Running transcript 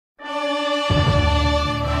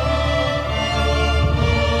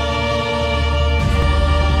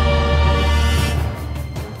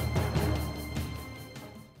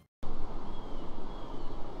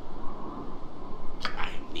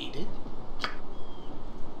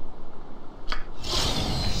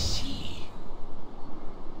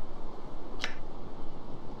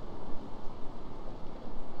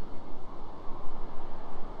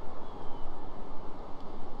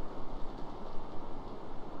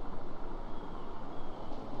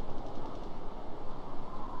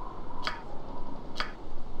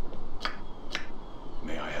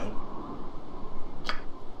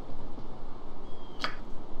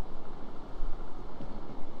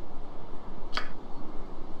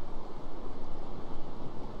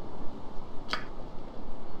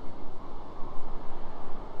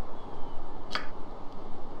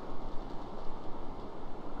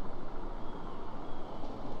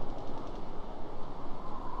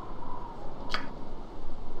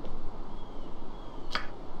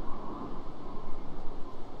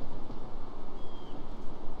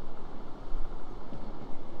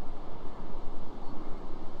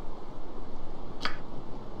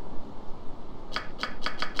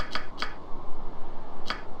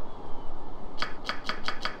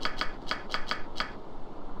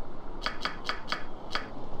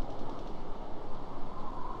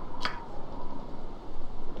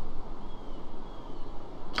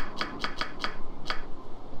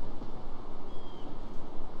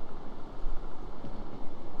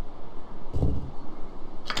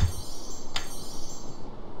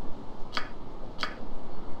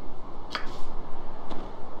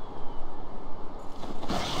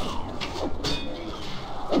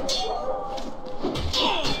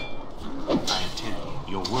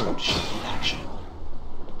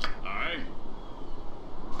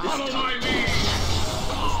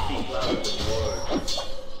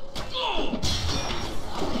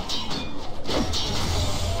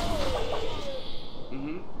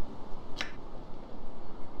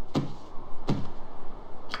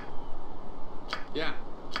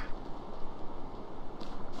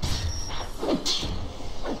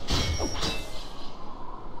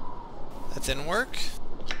That didn't work.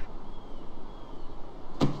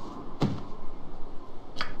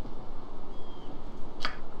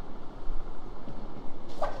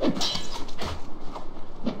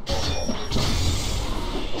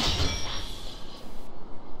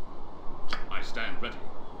 I stand ready.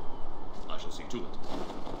 I shall see to it.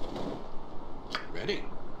 Ready?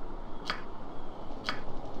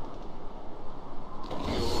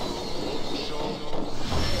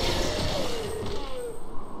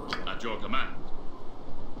 At your command.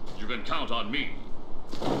 You can count on me.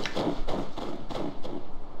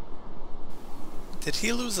 Did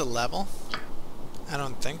he lose a level? I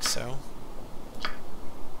don't think so.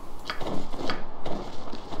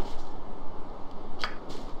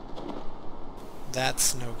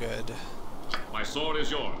 That's no good. My sword is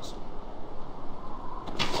yours.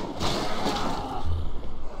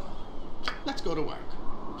 Let's go to work.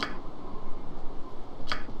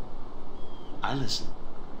 I listen.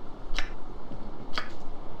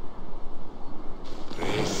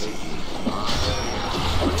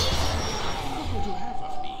 What would you have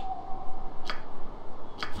of me?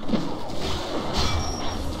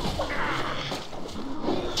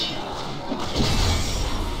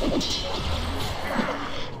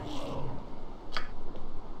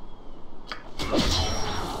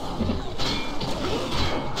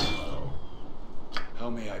 How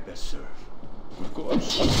may I best serve? Of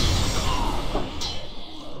course.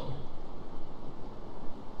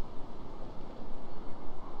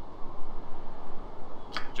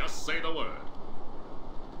 Just say the word.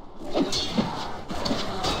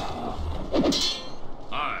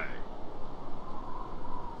 Aye.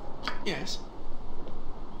 Yes.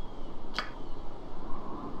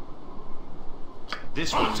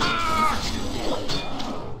 This one's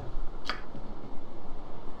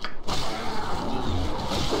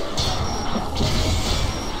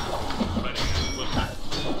Ready and will act.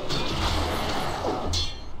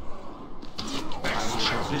 I will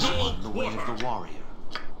show this one the way of the warrior.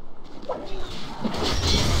 I'm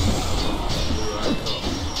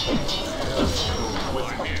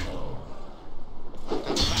here. The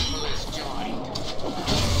battle is joined.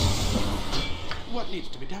 What needs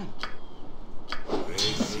to be done?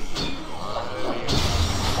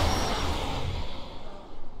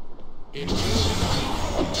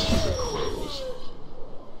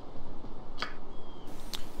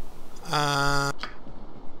 Aye.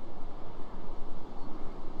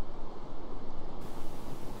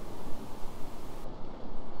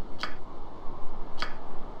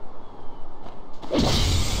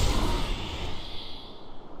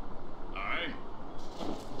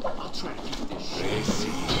 I'll try to keep this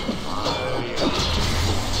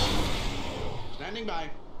Standing by.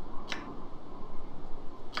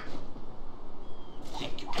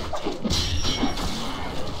 Think you can take me?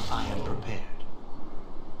 I am prepared.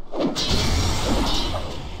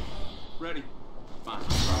 Ready. Fine.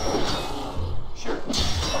 Sure.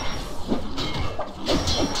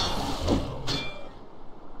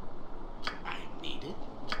 I am needed.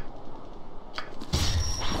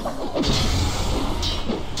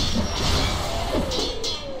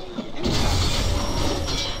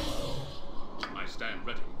 I stand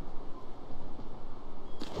ready.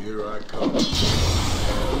 Here I come.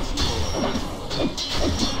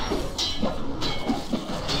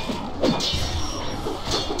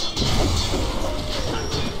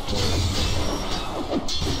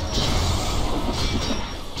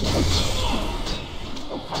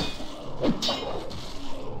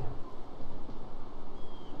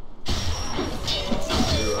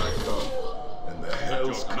 Here I come, and the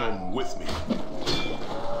hells come with me.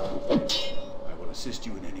 I will assist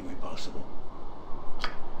you in any way possible.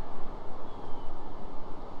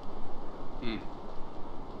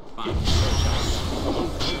 Fine.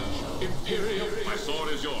 Imperial. My sword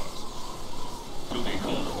is yours. To be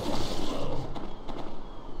called.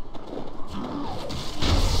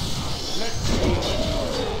 Let's see.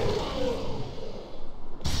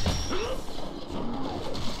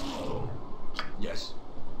 Yes.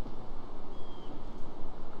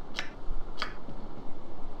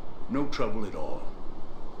 No trouble at all.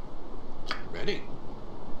 Ready?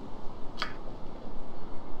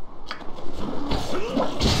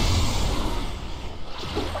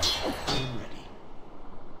 I'm ready.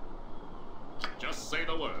 Just say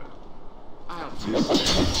the word. I'll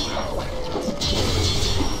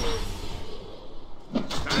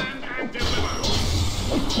Stand and deliver.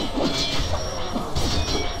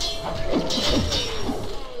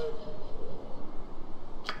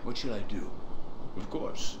 What shall I do? Of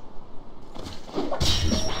course.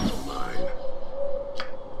 This one's mine.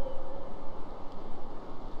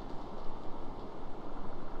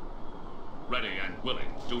 Ready and willing.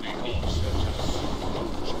 Duty calls.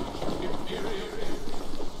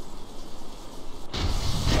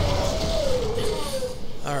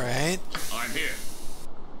 Alright. I'm here.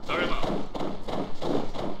 Very well.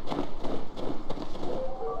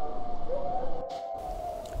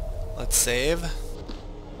 Let's save.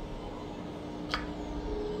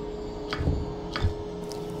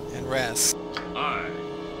 And rest. Aye.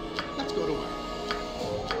 Let's go to work.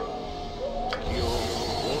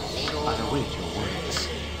 I await your words.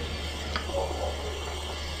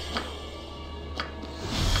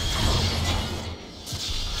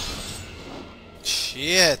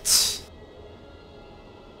 Shit.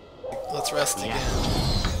 Let's rest again.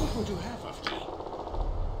 What would you have of me?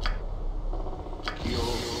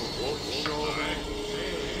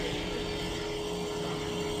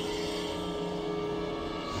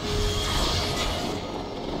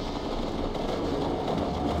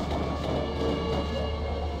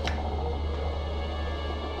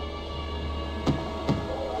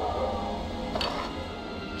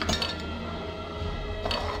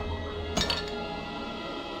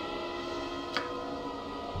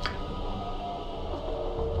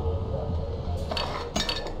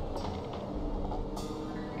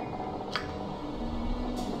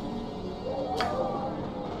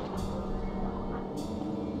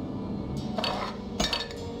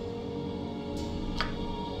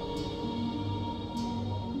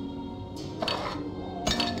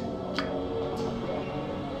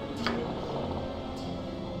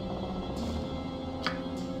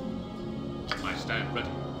 I stand ready.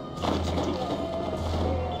 I shall see to it.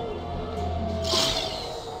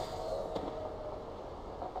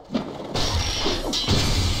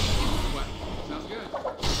 Well, sounds good.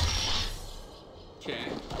 Okay.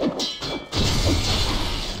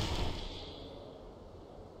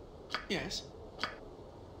 Yes.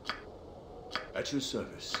 At your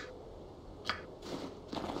service.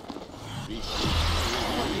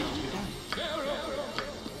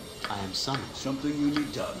 I am summoned. Something you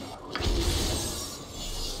need done.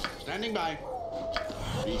 Standing by.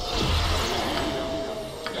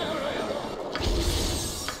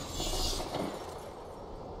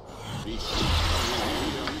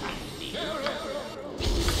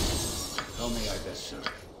 How may I best serve?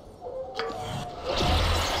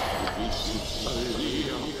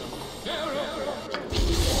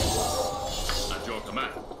 At your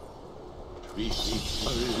command.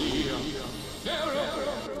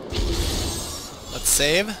 Let's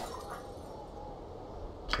save.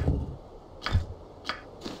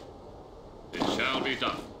 It shall be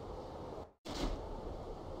done.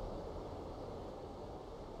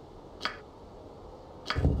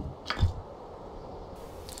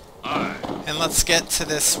 Aye. And let's get to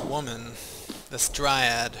this woman. This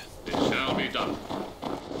dryad. It shall be done.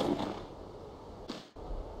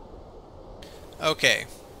 Okay.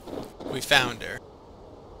 We found her.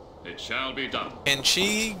 It shall be done. Can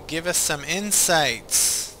she give us some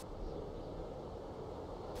insights?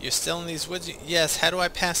 You're still in these woods? Yes, how do I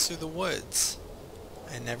pass through the woods?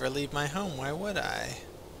 I never leave my home, why would I?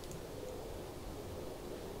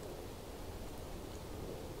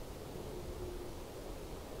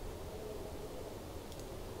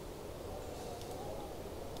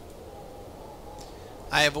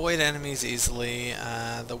 I avoid enemies easily.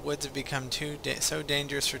 The woods have become so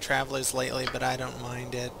dangerous for travelers lately, but I don't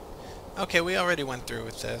mind it. Okay, we already went through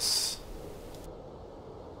with this.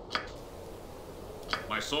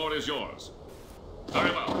 My sword is yours.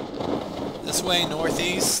 Very well. This way,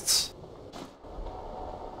 northeast.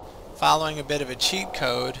 Following a bit of a cheat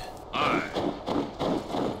code. Aye.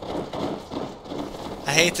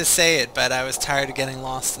 I hate to say it, but I was tired of getting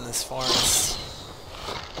lost in this forest.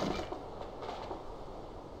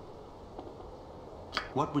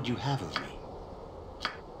 What would you have of me?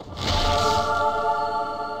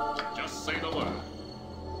 Just say the word.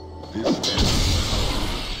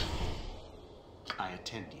 I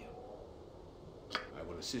attend you. I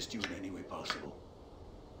will assist you in any way possible.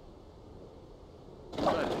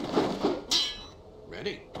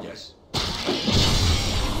 Ready? Yes.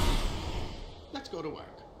 Let's go to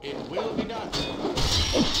work. It will be done.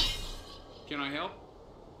 Can I help?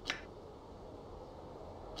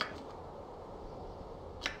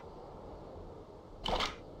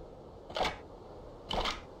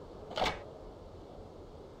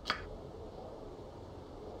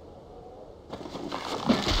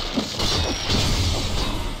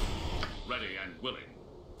 Ready and willing.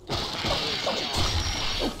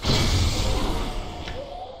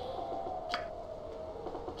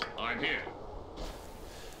 I'm here.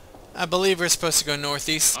 I believe we're supposed to go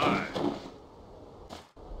northeast. Aye.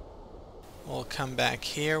 We'll come back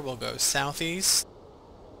here. We'll go southeast.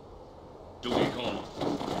 Duty called.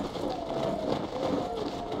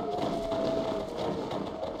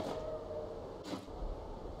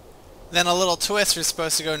 Then a little twist, we're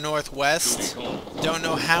supposed to go Duty northwest. called. Don't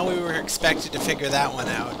know how we were expected to figure that one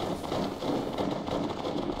out.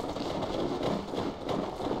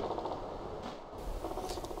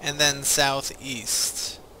 And then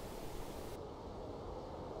southeast.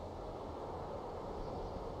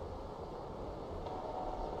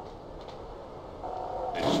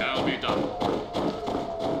 It shall be done.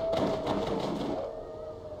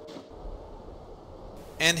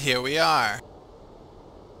 And here we are.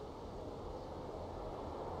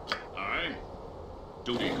 Aye.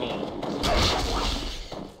 Duty called.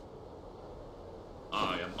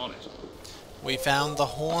 I am on it. We found the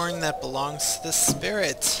horn that belongs to the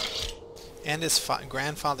spirit. And his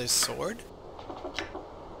grandfather's sword?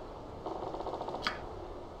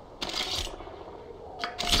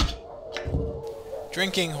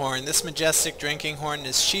 Drinking horn. This majestic drinking horn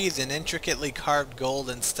is sheathed in intricately carved gold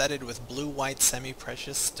and studded with blue-white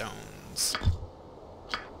semi-precious stones.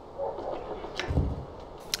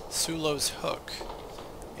 Sulo's hook.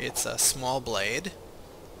 It's a small blade.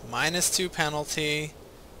 -2 penalty.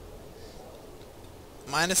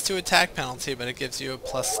 -2 attack penalty, but it gives you a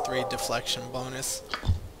 +3 deflection bonus.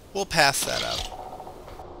 We'll pass that up.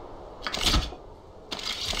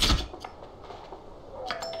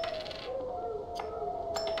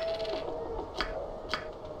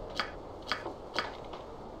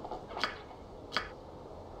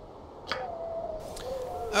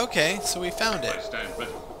 Okay, so we found I it. stand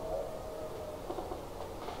ready.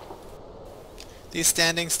 These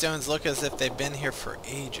standing stones look as if they've been here for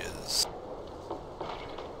ages.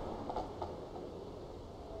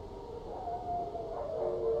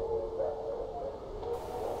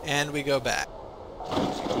 And we go back.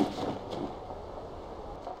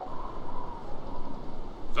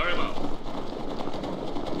 Very well.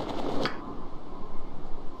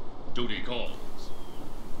 Duty calls.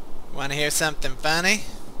 Want to hear something funny?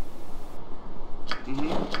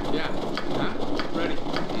 Yeah. Huh? Ready.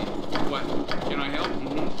 What? Can I help?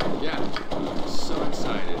 Yeah. So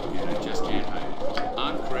excited, and I just can't hide it.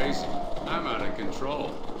 I'm crazy. I'm out of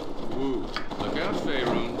control. Woo. Look out,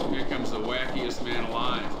 Faerun. Here comes the wackiest man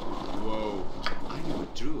alive. Whoa. I know a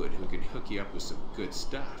druid who can hook you up with some good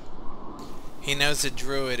stuff. He knows a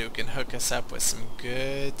druid who can hook us up with some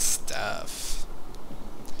good stuff.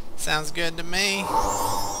 Sounds good to me.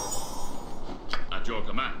 At your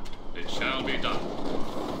command, it shall be done.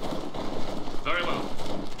 Very well.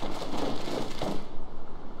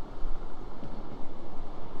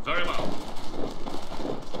 Very well.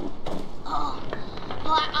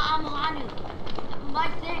 I'm Hanu. My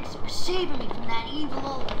thanks for saving me from that evil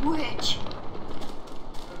old witch.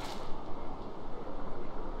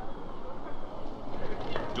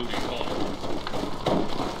 Duty called.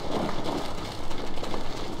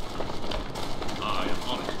 I am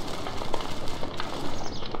on it.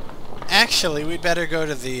 Actually, we'd better go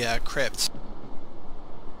to the crypt.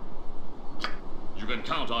 You can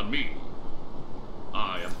count on me.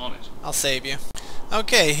 I am on it. I'll save you.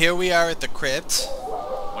 Okay, here we are at the crypt.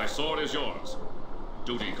 My sword is yours.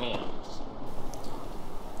 Duty calls.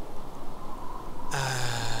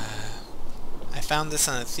 I found this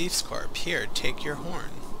on a thief's corpse. Here, take your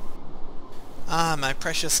horn. Ah, my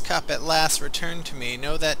precious cup at last returned to me.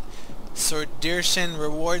 Know that Sordirshin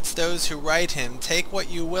rewards those who right him. Take what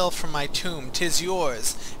you will from my tomb. 'Tis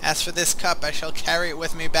yours. As for this cup, I shall carry it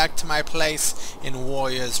with me back to my place in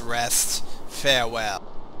Warrior's Rest. Farewell.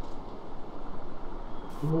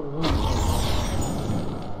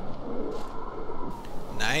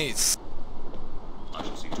 Nice. I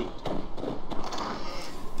shall see to it.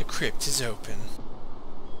 The crypt is open.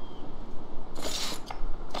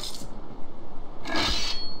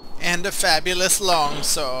 And a fabulous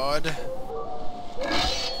longsword.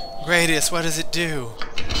 Gradius, what does it do?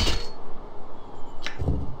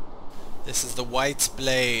 This is the White's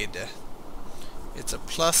Blade. It's a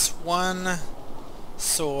 +1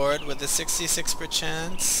 sword with a 66%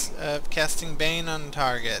 chance of casting Bane on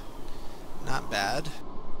target. Not bad.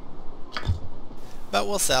 But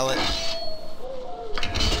we'll sell it.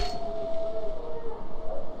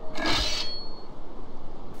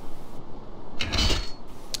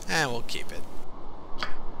 And we'll keep it.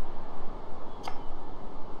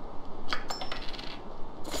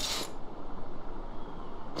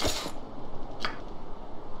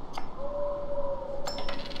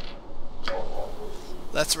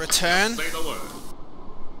 Let's return. Say the word.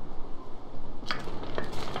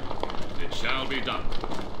 It shall be done.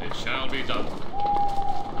 It shall be done.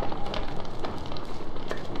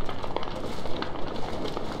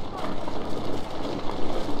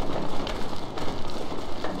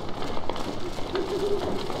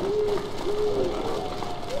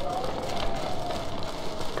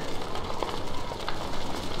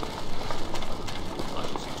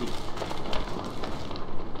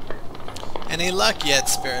 Any luck yet,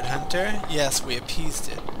 Spirit Hunter? Yes, we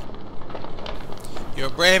appeased it. You're a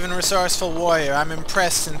brave and resourceful warrior. I'm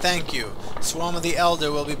impressed and thank you. Swarm of the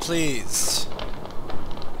Elder will be pleased.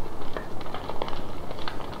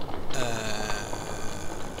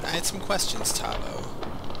 I had some questions, Tavo.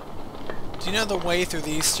 Do you know the way through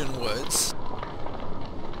the Eastern Woods?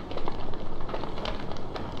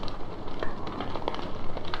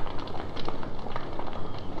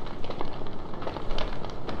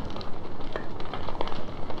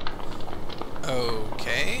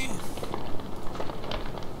 Okay.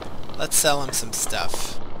 Let's sell him some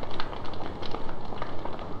stuff.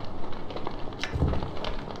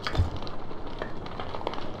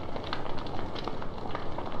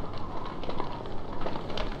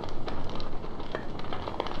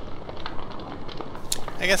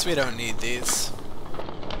 I guess we don't need these.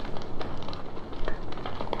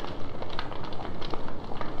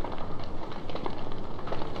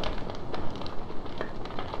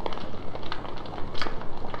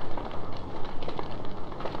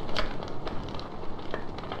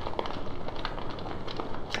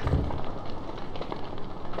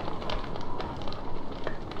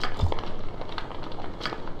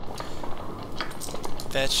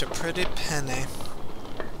 Fetch a pretty penny.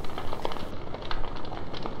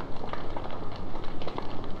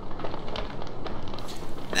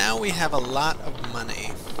 Now we have a lot of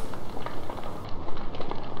money.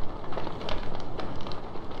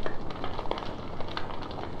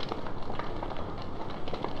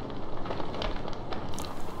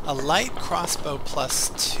 A light crossbow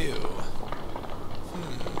 +2.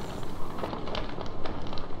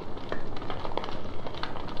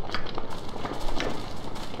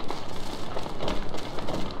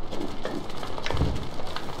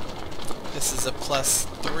 This is a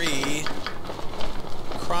 +3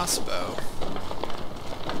 crossbow.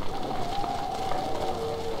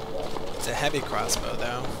 It's a heavy crossbow,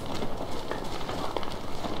 though.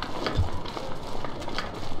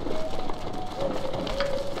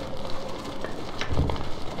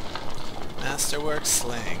 Masterwork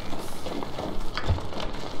sling.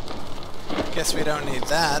 Guess we don't need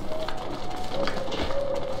that.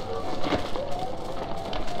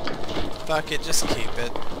 Fuck it, just keep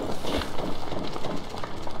it.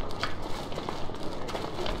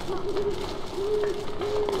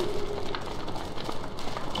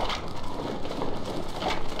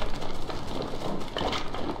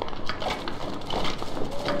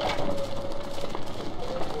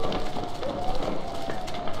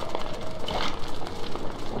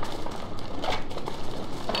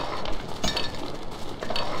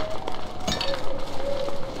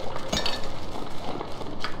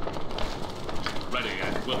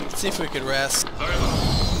 Let's see if we could rest.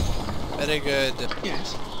 Very good.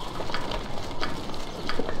 Yes.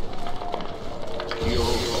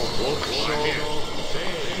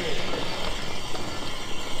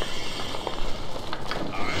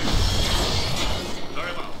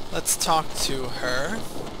 Let's talk to her.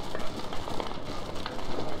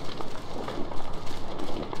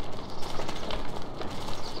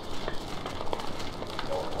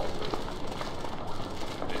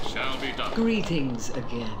 It shall be done. Greetings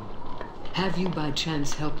again. Have you by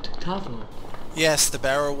chance helped Tavo? Yes, the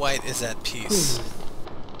Barrow White is at peace.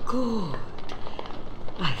 Good.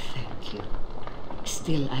 I thank you.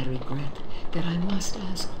 Still, I regret that I must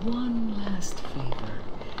ask one last favor.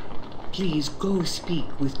 Please go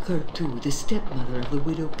speak with Kurtu, the stepmother of the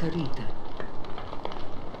widow Karita.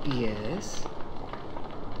 Yes?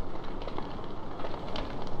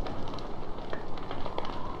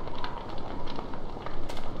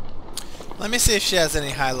 Let me see if she has any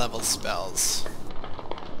high-level spells.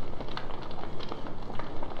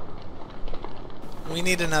 We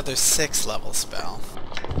need another 6-level spell.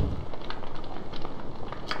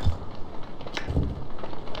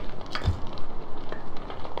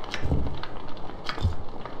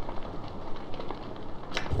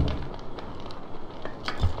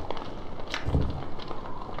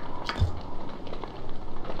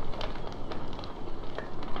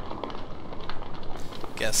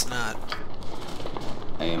 Guess not.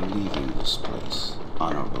 I am leaving this place,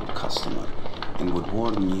 honorable customer, and would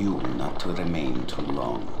warn you not to remain too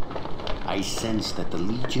long. I sense that the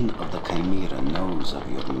Legion of the Chimera knows of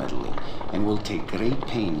your meddling, and will take great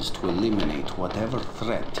pains to eliminate whatever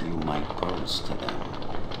threat you might pose to them.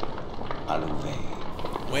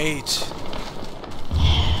 Alluve. Wait.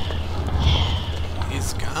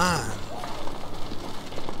 He's gone.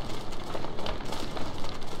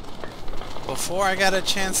 Before I got a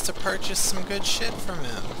chance to purchase some good shit from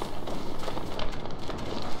him.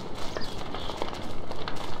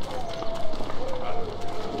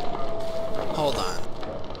 Hold on.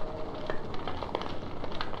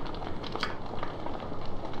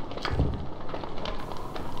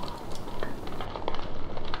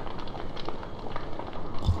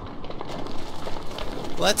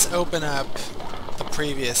 Let's open up the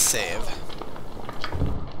previous save.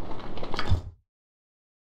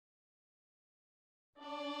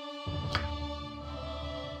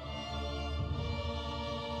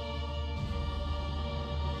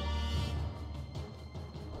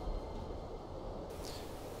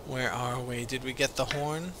 Where are we? Did we get the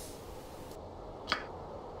horn?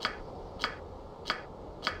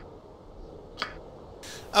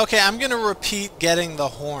 Okay, I'm gonna repeat getting the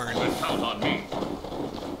horn. Count on me.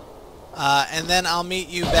 And then I'll meet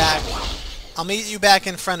you back. I'll meet you back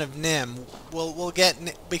in front of Nim. We'll get,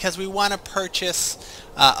 because we want to purchase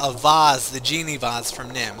a vase, the genie vase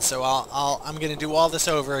from Nim. So I'm gonna do all this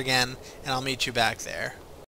over again, and I'll meet you back there.